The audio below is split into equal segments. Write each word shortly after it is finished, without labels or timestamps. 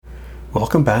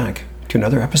Welcome back to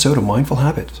another episode of Mindful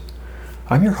Habits.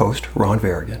 I'm your host, Ron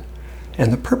Varigan,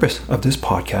 and the purpose of this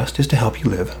podcast is to help you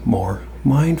live more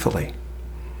mindfully.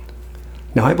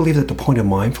 Now, I believe that the point of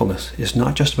mindfulness is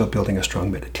not just about building a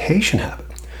strong meditation habit,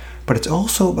 but it's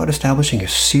also about establishing a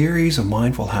series of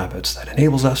mindful habits that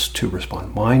enables us to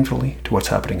respond mindfully to what's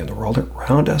happening in the world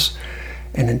around us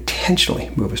and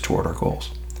intentionally move us toward our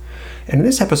goals. And in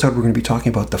this episode, we're going to be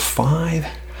talking about the 5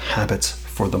 habits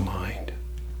for the mind.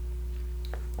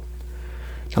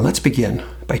 Now let's begin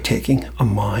by taking a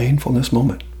mindfulness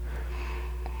moment.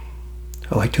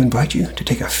 I'd like to invite you to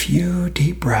take a few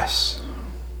deep breaths.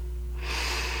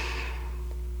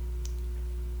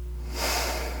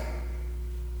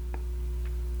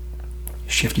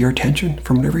 Shift your attention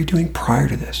from whatever you're doing prior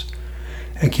to this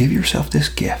and give yourself this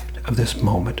gift of this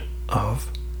moment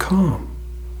of calm.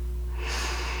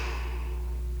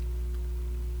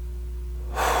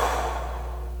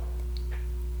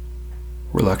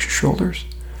 Relax your shoulders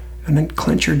and then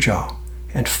clench your jaw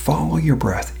and follow your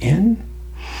breath in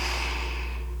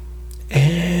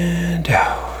and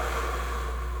out.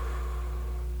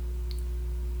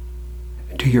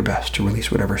 And do your best to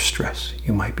release whatever stress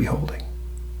you might be holding.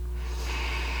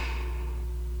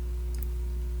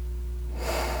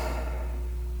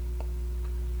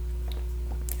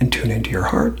 And tune into your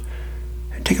heart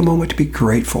and take a moment to be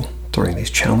grateful during these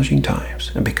challenging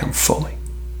times and become fully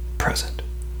present.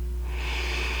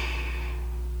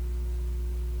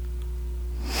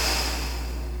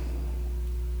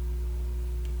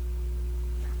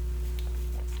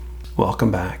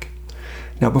 Welcome back.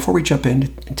 Now, before we jump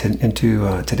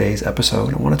into today's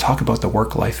episode, I want to talk about the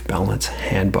Work-Life Balance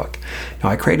Handbook. Now,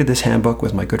 I created this handbook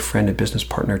with my good friend and business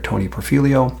partner, Tony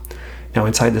Perfilio. Now,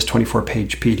 inside this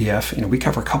 24-page PDF, we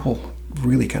cover a couple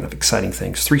really kind of exciting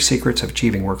things. 3 secrets of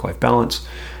achieving work-life balance.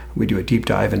 We do a deep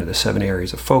dive into the 7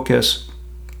 areas of focus.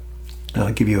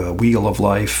 I'll give you a wheel of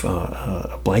life,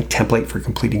 a blank template for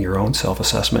completing your own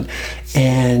self-assessment,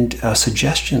 and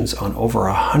suggestions on over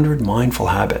 100 mindful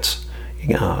habits,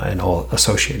 and all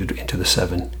associated into the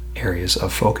 7 areas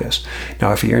of focus.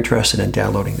 Now, if you're interested in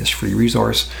downloading this free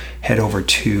resource, head over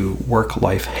to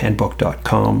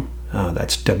worklifehandbook.com.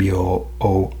 That's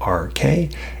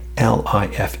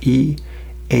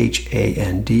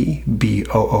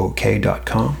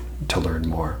worklifehandbook.com to learn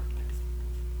more.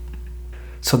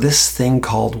 So this thing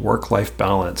called work-life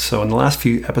balance. So in the last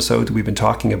few episodes, we've been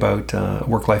talking about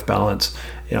work-life balance.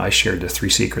 I shared the 3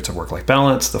 secrets of work-life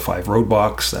balance, the 5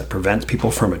 roadblocks that prevent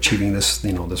people from achieving this,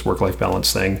 this work-life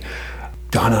balance thing.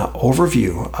 Done an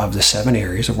overview of the 7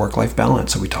 areas of work-life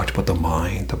balance. So we talked about the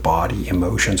mind, the body,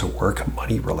 emotions, work,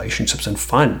 money, relationships, and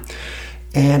fun.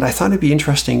 And I thought it'd be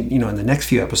interesting, in the next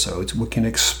few episodes, we can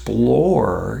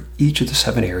explore each of the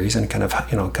 7 areas and kind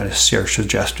of share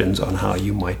suggestions on how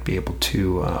you might be able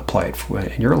to apply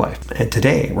it in your life. And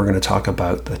today we're going to talk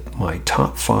about my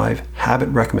top 5 habit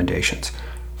recommendations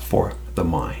for the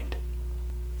mind.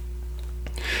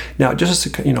 Now, just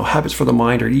as habits for the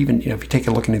mind, or even if you take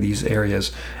a look into these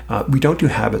areas, we don't do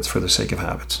habits for the sake of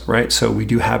habits, right? So we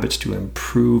do habits to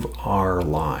improve our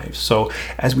lives. So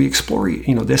as we explore,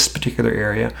 this particular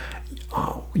area,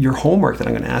 your homework that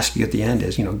I'm going to ask you at the end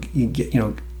is,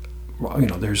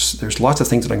 there's lots of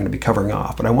things that I'm going to be covering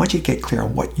off, but I want you to get clear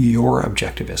on what your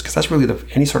objective is, because that's really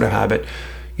any sort of habit.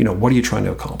 What are you trying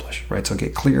to accomplish, right? So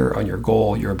get clear on your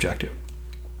goal, your objective.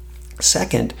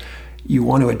 Second, you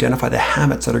want to identify the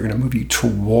habits that are going to move you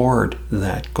toward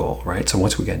that goal, right? So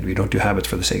once again, we don't do habits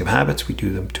for the sake of habits. We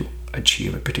do them to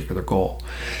achieve a particular goal.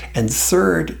 And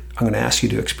third, I'm going to ask you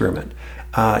to experiment.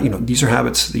 These are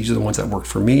habits. These are the ones that work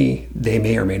for me. They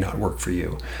may or may not work for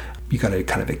you. You got to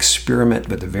kind of experiment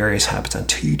with the various habits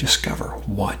until you discover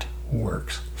what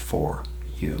works for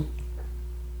you.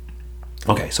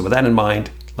 Okay, so with that in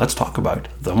mind, let's talk about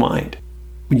the mind.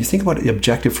 When you think about the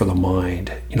objective for the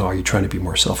mind, are you trying to be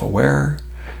more self-aware?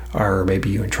 Or maybe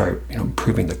you try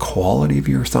improving the quality of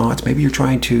your thoughts? Maybe you're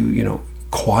trying to,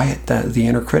 quiet the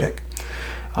inner critic.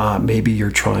 Maybe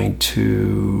you're trying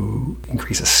to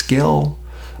increase a skill,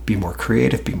 be more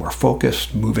creative, be more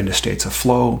focused, move into states of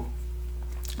flow.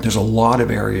 There's a lot of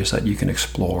areas that you can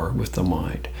explore with the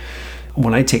mind.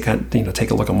 When I take a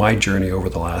look at my journey over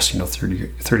the last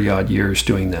 30 odd years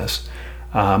doing this,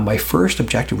 my first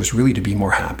objective was really to be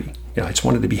more happy. I just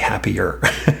wanted to be happier,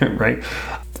 right?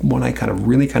 One I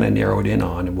really narrowed in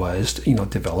on was,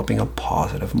 developing a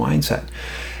positive mindset.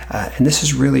 And this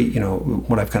is really,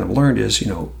 what I've kind of learned is, we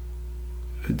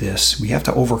have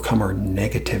to overcome our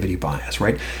negativity bias,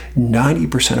 right?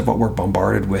 90% of what we're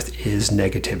bombarded with is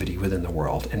negativity within the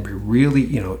world. And we really,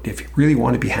 if you really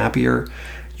want to be happier,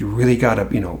 you really got to,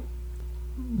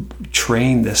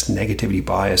 train this negativity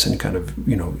bias and kind of,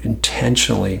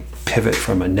 intentionally pivot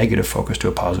from a negative focus to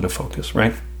a positive focus,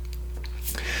 right?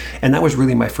 And that was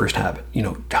really my first habit.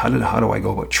 How do I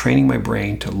go about training my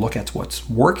brain to look at what's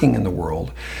working in the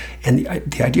world? And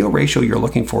the ideal ratio you're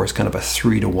looking for is kind of a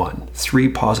 3-to-1, 3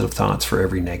 positive thoughts for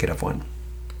every negative one.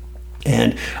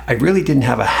 And I really didn't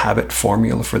have a habit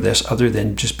formula for this other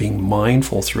than just being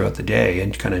mindful throughout the day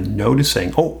and kind of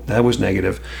noticing, oh, that was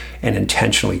negative, and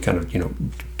intentionally kind of,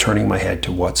 turning my head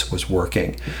to what was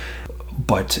working.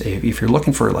 But if you're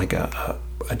looking for like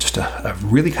just a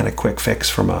really kind of quick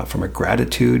fix from a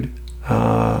gratitude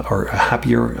or a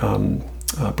happier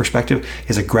perspective,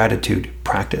 is a gratitude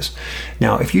practice.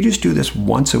 Now, if you just do this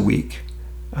once a week,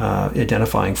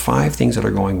 identifying 5 things that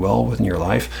are going well within your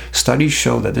life, studies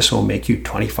show that this will make you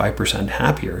 25%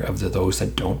 happier of those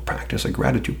that don't practice a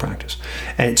gratitude practice.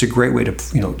 And it's a great way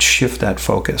to shift that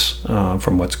focus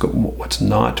from what's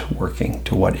not working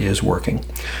to what is working.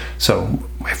 So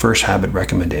my first habit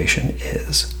recommendation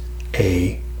is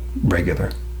a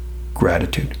regular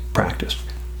gratitude practice.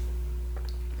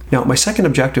 Now, my second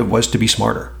objective was to be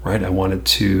smarter, right? I wanted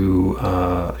to,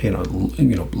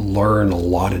 learn a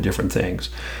lot of different things.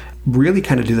 Really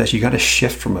kind of do this, you got to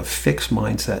shift from a fixed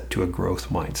mindset to a growth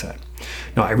mindset.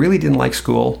 Now, I really didn't like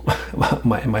school.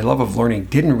 My love of learning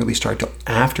didn't really start till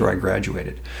after I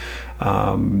graduated.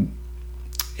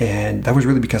 And that was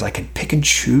really because I could pick and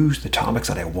choose the topics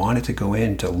that I wanted to go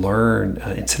in to learn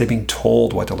instead of being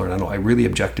told what to learn. I really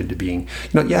objected to being,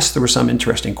 yes, there were some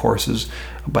interesting courses,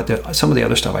 but some of the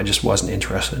other stuff I just wasn't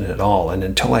interested in at all. And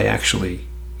until I actually,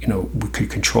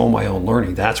 could control my own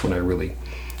learning, that's when I really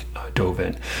dove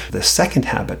in. The second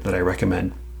habit that I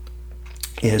recommend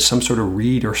is some sort of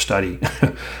read or study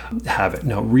habit.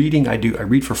 Now, reading, I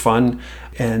read for fun,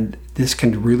 and this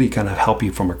can really kind of help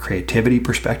you from a creativity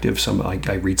perspective.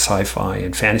 I read sci-fi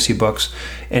and fantasy books,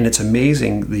 and it's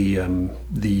amazing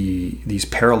these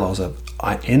parallels of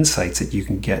insights that you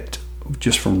can get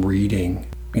just from reading,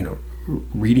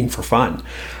 reading for fun.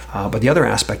 But the other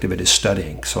aspect of it is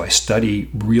studying. So I study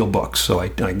real books. So I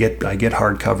get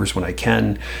hardcovers when I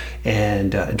can,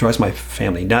 and it drives my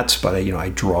family nuts. But I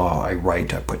draw, I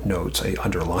write, I put notes, I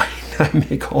underline, I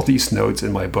make all these notes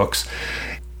in my books.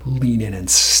 Lean in and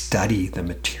study the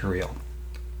material.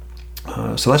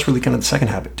 So that's really kind of the second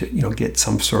habit, to get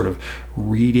some sort of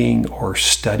reading or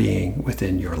studying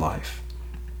within your life.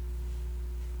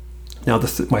 Now,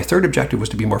 my third objective was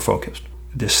to be more focused.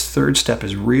 This third step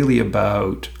is really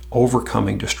about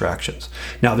overcoming distractions.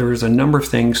 Now, there is a number of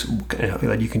things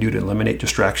that you can do to eliminate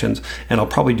distractions, and I'll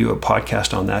probably do a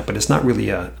podcast on that, but it's not really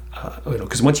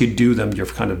because once you do them, you're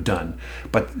kind of done.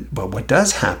 But what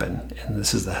does happen, and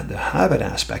this is the habit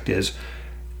aspect, is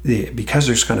because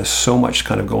there's kind of so much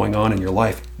kind of going on in your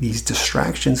life, these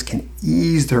distractions can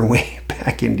ease their way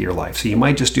back into your life. So you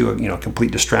might just do a complete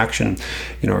distraction,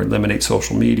 eliminate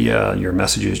social media, your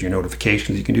messages, your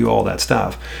notifications. You can do all that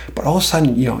stuff. But all of a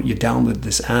sudden, you download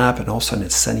this app, and all of a sudden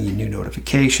it's sending you new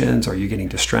notifications, or you're getting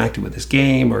distracted with this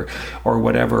game or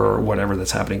whatever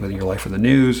that's happening within your life or the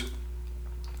news.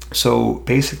 So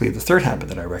basically, the third habit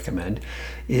that I recommend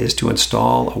is to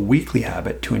install a weekly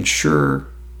habit to ensure,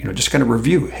 just kind of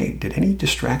review, hey, did any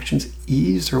distractions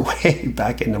ease their way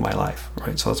back into my life,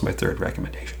 right? So that's my third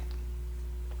recommendation.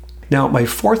 Now, my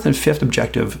fourth and fifth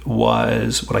objective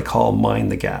was what I call mind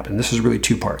the gap. And this is really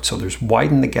 2 parts. So there's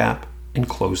widen the gap and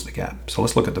close the gap. So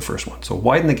let's look at the first one. So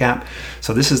widen the gap.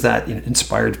 So this is that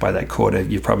inspired by that quote.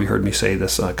 You've probably heard me say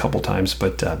this a couple times,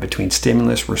 but between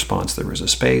stimulus response, there is a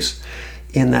space.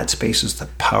 In that space is the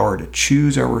power to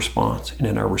choose our response, and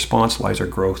in our response lies our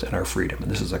growth and our freedom. And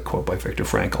this is a quote by Viktor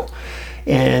Frankl.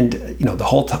 And the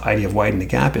whole idea of widen the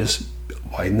gap is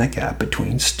widen that gap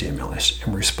between stimulus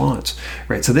and response,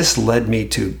 right? So this led me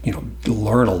to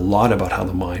learn a lot about how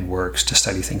the mind works, to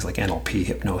study things like NLP,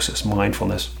 hypnosis,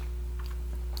 mindfulness.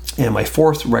 And my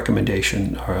fourth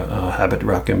recommendation, habit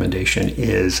recommendation,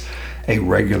 is a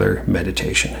regular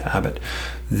meditation habit.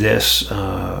 This,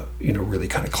 really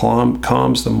kind of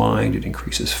calms the mind. It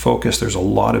increases focus. There's a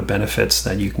lot of benefits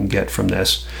that you can get from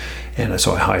this, and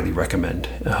so I highly recommend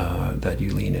that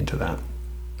you lean into that.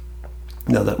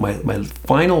 Now, that my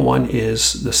final one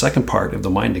is the second part of the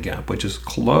mind the gap, which is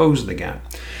close the gap.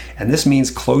 And this means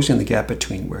closing the gap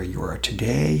between where you are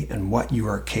today and what you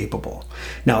are capable.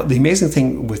 Now, the amazing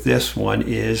thing with this one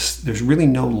is there's really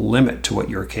no limit to what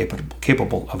you're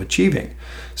capable of achieving.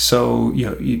 So,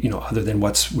 other than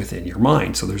what's within your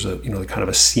mind. So there's a, kind of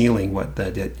a ceiling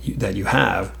that you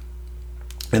have.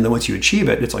 And then once you achieve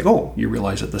it, it's like, oh, you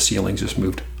realize that the ceiling's just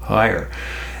moved higher.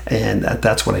 And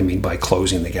that's what I mean by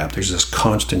closing the gap. There's this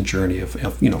constant journey of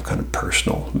kind of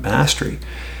personal mastery.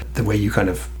 the way you kind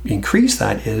of increase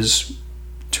that is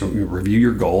to review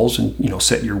your goals and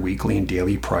set your weekly and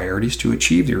daily priorities to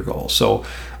achieve your goals. So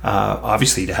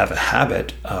obviously, to have a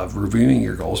habit of reviewing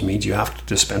your goals means you have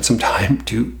to spend some time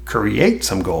to create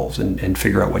some goals and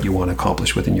figure out what you want to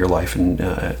accomplish within your life and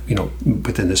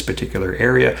within this particular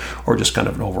area, or just kind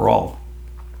of an overall.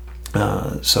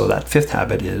 So that fifth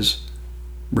habit is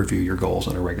review your goals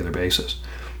on a regular basis.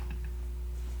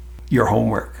 Your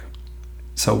homework.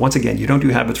 So once again, you don't do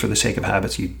habits for the sake of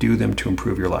habits, you do them to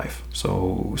improve your life.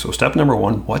 So step number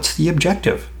one, what's the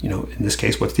objective? In this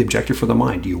case, what's the objective for the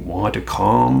mind? Do you want to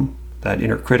calm that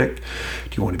inner critic?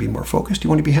 Do you want to be more focused? Do you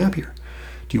want to be happier?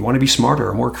 Do you want to be smarter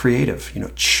or more creative?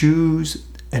 Choose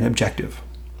an objective.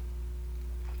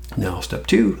 Now, step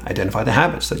two, identify the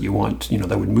habits that you want,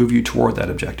 that would move you toward that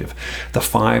objective. The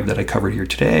 5 that I covered here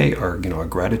today are, a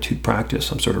gratitude practice,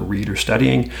 some sort of read or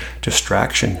studying,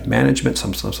 distraction management,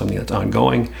 something that's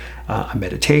ongoing, a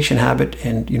meditation habit,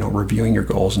 and, reviewing your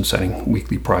goals and setting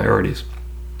weekly priorities.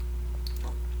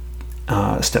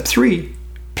 Step 3,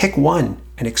 pick one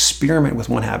and experiment with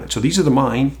one habit. So these are the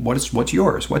mine. What's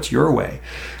yours? What's your way?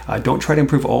 Don't try to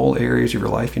improve all areas of your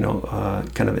life,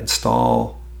 kind of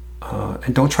install.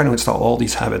 And don't try to install all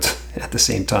these habits at the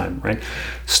same time, right?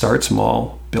 Start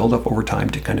small, build up over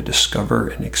time to kind of discover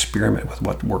and experiment with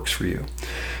what works for you.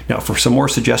 Now, for some more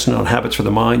suggestions on habits for the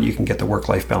mind, you can get the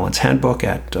Work-Life Balance Handbook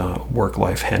at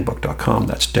worklifehandbook.com.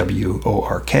 That's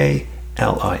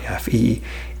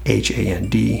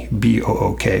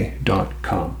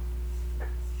WORKLIFEHANDBOOK.com.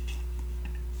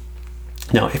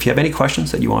 Now, if you have any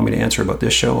questions that you want me to answer about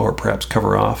this show or perhaps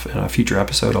cover off in a future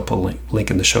episode, I'll put a link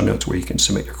in the show notes where you can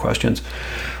submit your questions.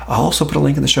 I'll also put a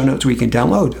link in the show notes where you can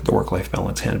download the Work-Life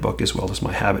Balance Handbook as well as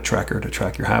my habit tracker to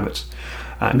track your habits.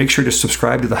 Make sure to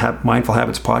subscribe to the Mindful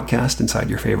Habits podcast inside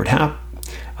your favorite app.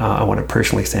 I want to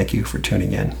personally thank you for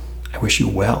tuning in. I wish you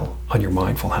well on your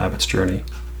mindful habits journey.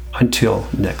 Until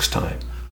next time.